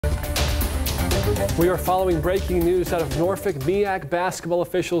We are following breaking news out of Norfolk. MEAC basketball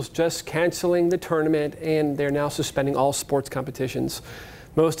officials just canceling the tournament, and they're now suspending all sports competitions.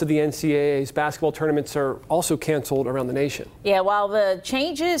 Most of the NCAA's basketball tournaments are also canceled around the nation. Yeah, while the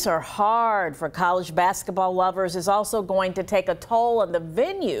changes are hard for college basketball lovers, it's also going to take a toll on the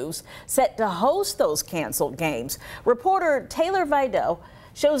venues set to host those canceled games. Reporter Taylor Vidal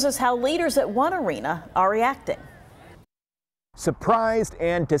shows us how leaders at one arena are reacting. Surprised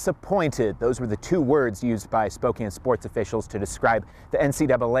and disappointed. Those were the two words used by Spokane sports officials to describe the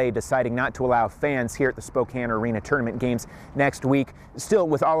NCAA deciding not to allow fans here at the Spokane Arena tournament games next week. Still,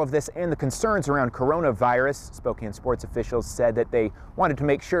 with all of this and the concerns around coronavirus, Spokane sports officials said that they wanted to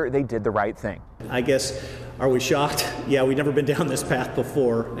make sure they did the right thing. I guess, are we shocked? Yeah, we've never been down this path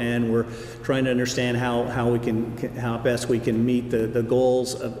before, and we're trying to understand how best we can meet the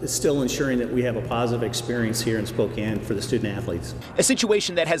goals of still ensuring that we have a positive experience here in Spokane for the student athletes. A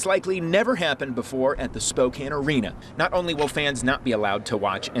situation that has likely never happened before at the Spokane Arena. Not only will fans not be allowed to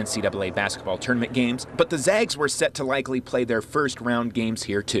watch NCAA basketball tournament games, but the Zags were set to likely play their first round games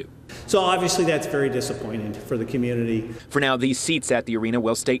here too. So obviously that's very disappointing for the community. For now, these seats at the arena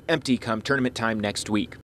will stay empty come tournament time next week.